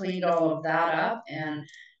once I cleaned all of that up and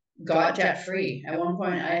got debt free. At one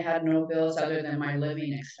point, I had no bills other than my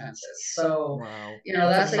living expenses. So, Wow,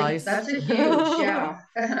 that's a nice. that's a huge, yeah.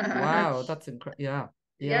 Wow, that's incredible. Yeah,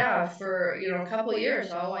 yeah. Yeah, for a couple of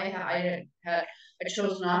years, all I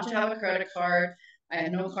chose not to have a credit card. I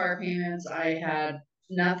had no car payments. I had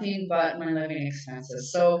nothing but my living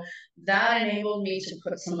expenses. So that enabled me to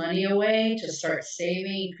put some money away, to start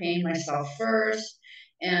saving, paying myself first,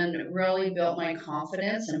 and really built my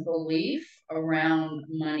confidence and belief around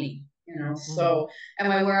money. Mm, So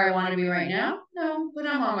am I where I want to be right now? No, but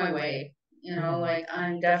I'm on my way. mm, Like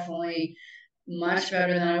I'm definitely much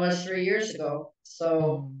better than I was 3 years ago.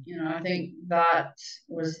 So, mm, I think that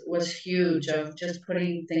was huge of just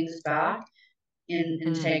putting things back in mm.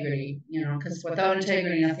 integrity, because without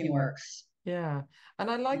integrity, nothing works. Yeah.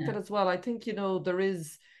 And I like that Yeah. as well. I think, there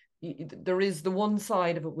is the one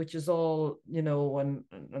side of it, which is all, and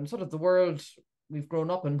sort of the world we've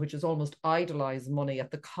grown up in, which is almost idolize money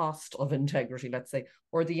at the cost of integrity, let's say,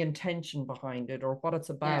 or the intention behind it, or what it's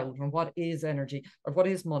about, and what is energy, or what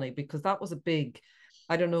is money, because that was a big,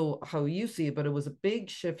 I don't know how you see it, but it was a big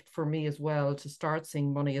shift for me as well to start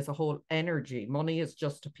seeing money as a whole energy. Money is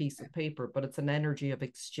just a piece of paper, but it's an energy of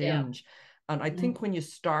exchange. And I think when you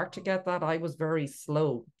start to get that, I was very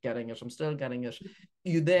slow getting it. I'm still getting it.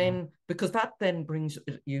 You then, because that then brings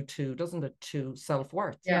you to, doesn't it, to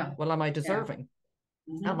self-worth? Well, am I deserving?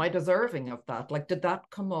 Am I deserving of that? Like, did that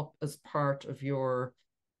come up as part of your,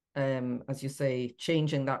 as you say,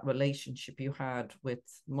 changing that relationship you had with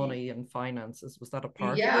money and finances? Was that a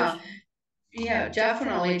part of it? Yeah,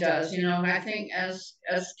 definitely does. I think as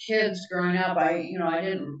kids growing up, I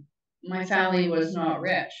didn't. My family was not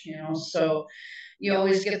rich, so you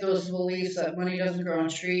always get those beliefs that money doesn't grow on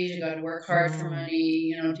trees. You got to work hard for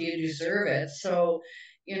money. Do you deserve it? So,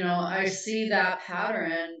 I see that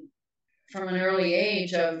pattern from an early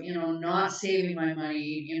age of not saving my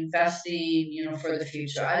money, investing, for the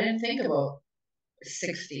future. I didn't think about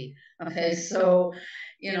 60. Okay, so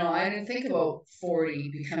I didn't think about 40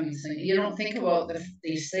 becoming something. You don't think about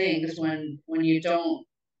these things when you don't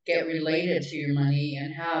get related to your money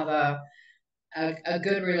and have a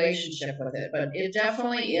good relationship with it. But it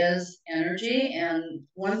definitely is energy. And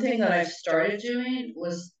one thing that I started doing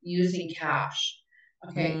was using cash,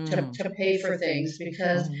 okay, to pay for things,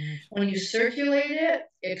 because when you circulate it,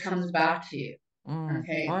 it comes back to you.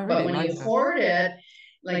 Okay, I but really when like you that. hoard it,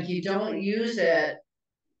 like you don't use it,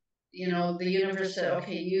 the universe said,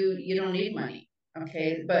 okay, you don't need money.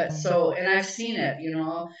 Okay, but so, and I've seen it,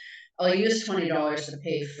 I'll use $20 to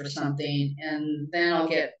pay for something, and then I'll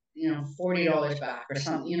get $40 back or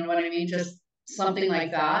something. You know what I mean? Just something like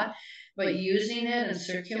that. But using it and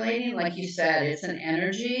circulating, like you said, it's an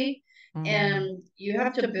energy. And you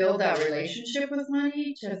have to build that relationship with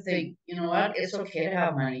money to think, you know what, it's okay to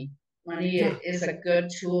have money. Money is a good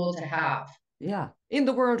tool to have. Yeah, in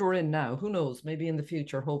the world we're in now, who knows? Maybe in the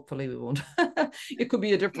future, hopefully we won't. It could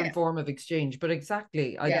be a different form of exchange, but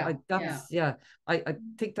exactly, I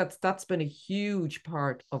think that's been a huge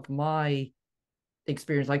part of my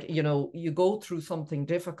experience. Like, you go through something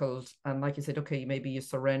difficult, and like you said, okay, maybe you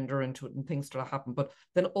surrender into it and things start to happen, but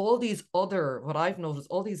then all these other, what I've noticed,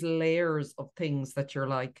 all these layers of things that you're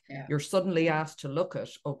like, you're suddenly asked to look at,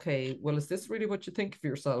 okay, well, is this really what you think of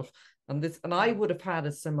yourself? And I would have had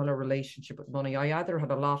a similar relationship with money. I either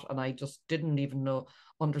had a lot and I just didn't even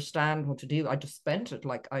understand what to do. I just spent it.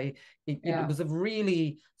 Like it was a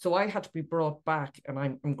really, so I had to be brought back, and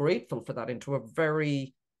I'm grateful for that, into a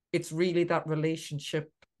very, it's really that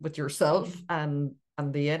relationship with yourself and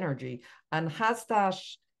the energy. And has that,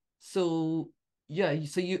 so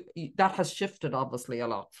you that has shifted obviously a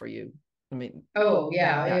lot for you. I mean,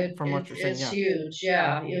 from what you're saying, it's huge.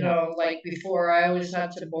 Like before, I always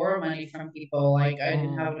had to borrow money from people. Like I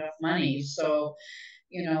didn't have enough money, so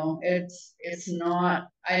it's not.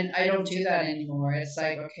 I don't do that anymore. It's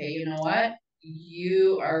like, okay, you know what?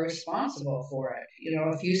 You are responsible for it.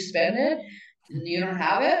 If you spend it and you don't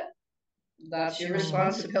have it, that's your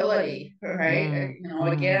responsibility, right?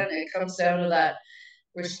 Again, it comes down to that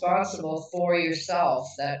responsible for yourself,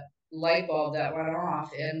 that light bulb that went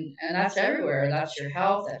off, and that's everywhere. That's your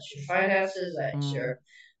health, that's your finances,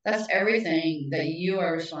 that's everything that you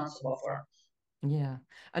are responsible for. Yeah.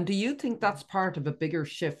 And do you think that's part of a bigger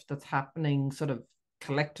shift that's happening sort of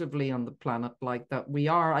collectively on the planet, like that we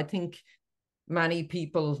are? I think many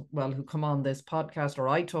people, well, who come on this podcast or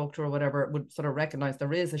I talk to or whatever, would sort of recognize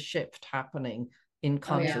there is a shift happening in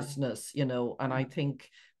consciousness, and I think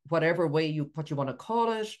whatever way what you want to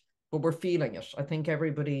call it, but we're feeling it. I think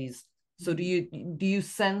everybody's. So do you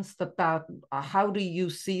sense that how do you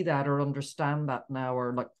see that or understand that now,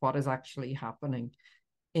 or like what is actually happening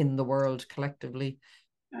in the world collectively?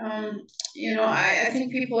 I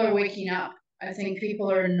think people are waking up. I think people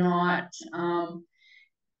are not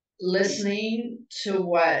listening to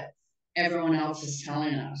what everyone else is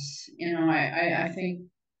telling us. I think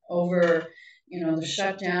over, the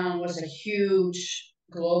shutdown was a huge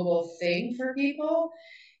global thing for people.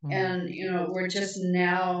 And, we're just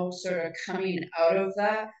now sort of coming out of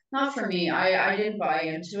that. Not for me. I didn't buy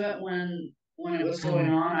into it when it was going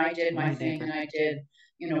on. I did my thing and I did,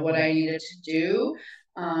 what I needed to do.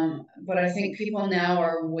 But I think people now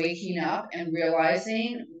are waking up and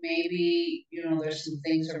realizing maybe, there's some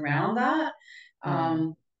things around that.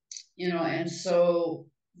 And so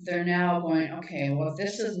they're now going, okay, well,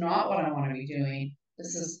 this is not what I want to be doing.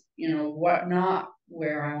 This is, what not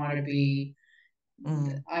where I want to be.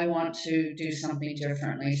 I want to do something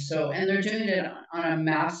differently. So, and they're doing it on a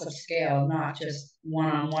massive scale, not just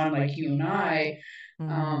one on one like you and I,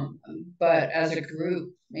 But as a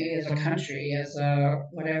group, maybe as a country, as a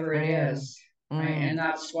whatever it is, right? And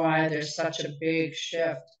that's why there's such a big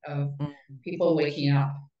shift of people waking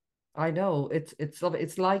up. I know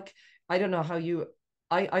it's like, I don't know how you,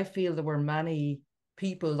 I feel there were many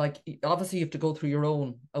people, like obviously you have to go through your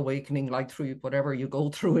own awakening, like through whatever you go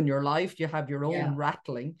through in your life, you have your own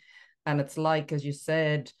rattling. And it's like, as you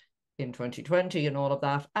said, in 2020 and all of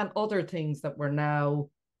that, and other things that we're now,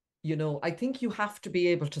 I think you have to be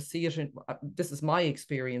able to see it in, this is my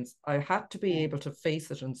experience. I had to be able to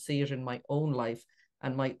face it and see it in my own life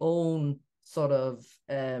and my own sort of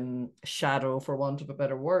shadow, for want of a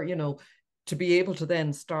better word, to be able to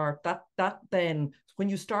then start that then when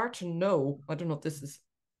you start to know, I don't know if this is,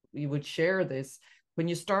 you would share this, when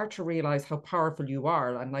you start to realize how powerful you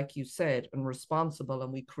are, and like you said, and responsible,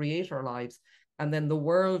 and we create our lives, and then the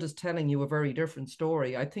world is telling you a very different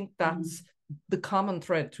story. I think that's the common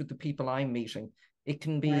thread through the people I'm meeting. It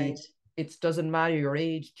can be, it doesn't matter your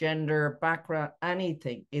age, gender, background,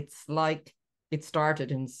 anything. It's like it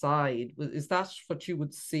started inside. Is that what you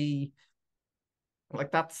would see?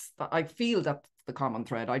 Like I feel that's the common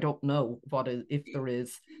thread. I don't know what is, if there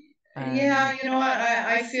is. Yeah, you know what?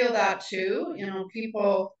 I feel that too.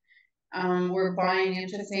 People were buying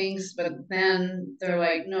into things, but then they're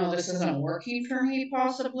like, no, this isn't working for me,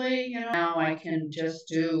 possibly. Now I can just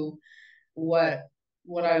do what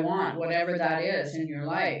I want, whatever that is in your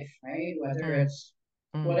life, right? Whether it's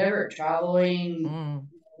whatever, traveling,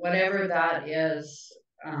 whatever that is,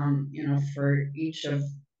 for each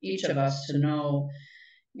of us to know,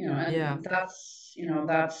 and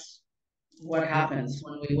that's what happens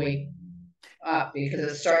when we wake up, because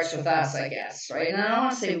it starts with us, I guess, right? And I don't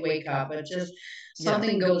want to say wake up, but just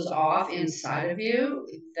something goes off inside of you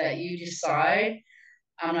that you decide,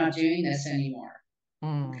 I'm not doing this anymore.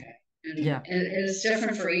 Okay. And it's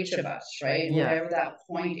different for each of us, right? Whatever that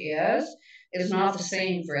point is not the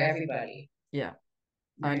same for everybody. Yeah.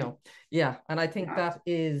 Right? I know. Yeah. And I think that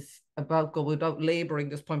is about, go without laboring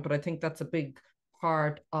this point, but I think that's a big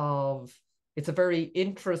part of, it's a very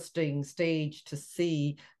interesting stage to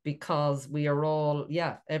see, because we are all,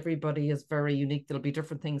 everybody is very unique. There'll be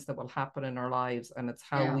different things that will happen in our lives, and it's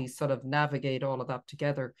how we sort of navigate all of that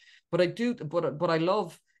together. But what I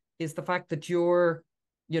love is the fact that you're,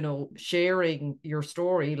 sharing your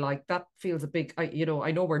story. Like, that feels a big, I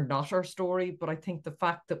know we're not our story, but I think the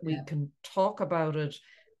fact that we can talk about it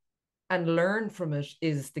and learn from it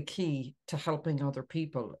is the key to helping other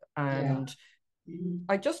people. And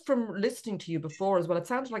I just, from listening to you before as well, it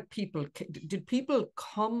sounds like did people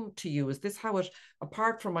come to you? Is this how it,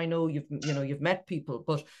 apart from, I know you've met people,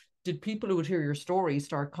 but did people who would hear your story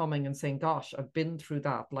start coming and saying, gosh, I've been through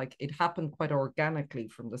that? Like, it happened quite organically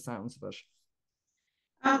from the sounds of it.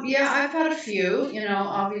 Yeah, I've had a few.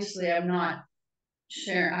 Obviously, I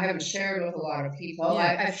haven't shared with a lot of people.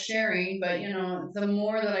 I've sharing, but the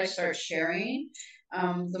more that I start sharing,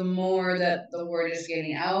 the more that the word is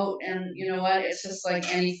getting out. And you know what? It's just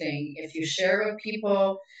like anything. If you share with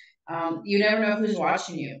people, you never know who's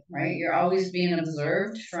watching you, right? You're always being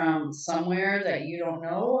observed from somewhere that you don't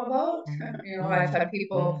know about. I've had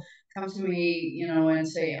people come to me, and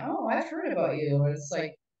say, "Oh, I've heard about you." And it's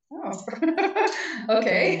like, oh,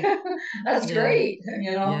 okay, that's great,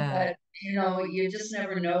 but you just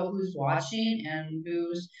never know who's watching and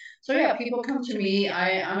who's. So yeah, people come to me.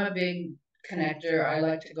 I'm a big connector. I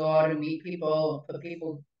like to go out and meet people, put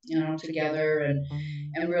people, together,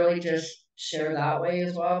 and really just share that way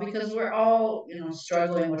as well, because we're all,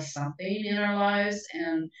 struggling with something in our lives,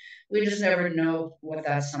 and we just never know what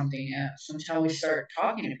that something is until we start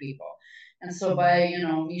talking to people. And so by,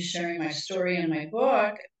 me sharing my story in my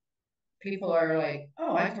book, people are like,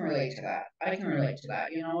 oh, I can relate to that. I can relate to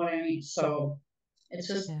that. You know what I mean? So it's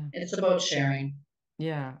just, it's about sharing.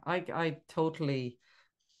 Yeah, I totally,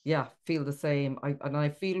 feel the same. I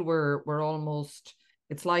feel we're almost,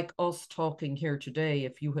 it's like us talking here today.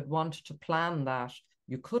 If you had wanted to plan that,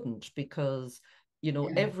 you couldn't, because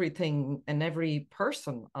everything and every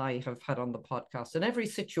person I have had on the podcast and every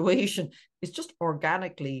situation is just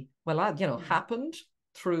organically, happened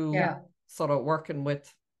through sort of working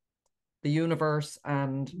with the universe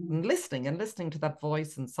and listening to that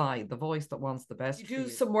voice inside, the voice that wants the best. You do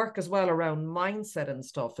some work as well around mindset and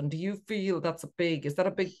stuff. And do you feel is that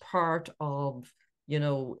a big part of,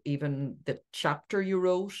 even the chapter you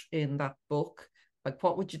wrote in that book? Like,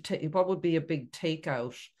 what would be a big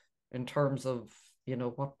takeout in terms of,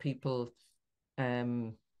 what people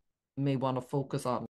may want to focus on?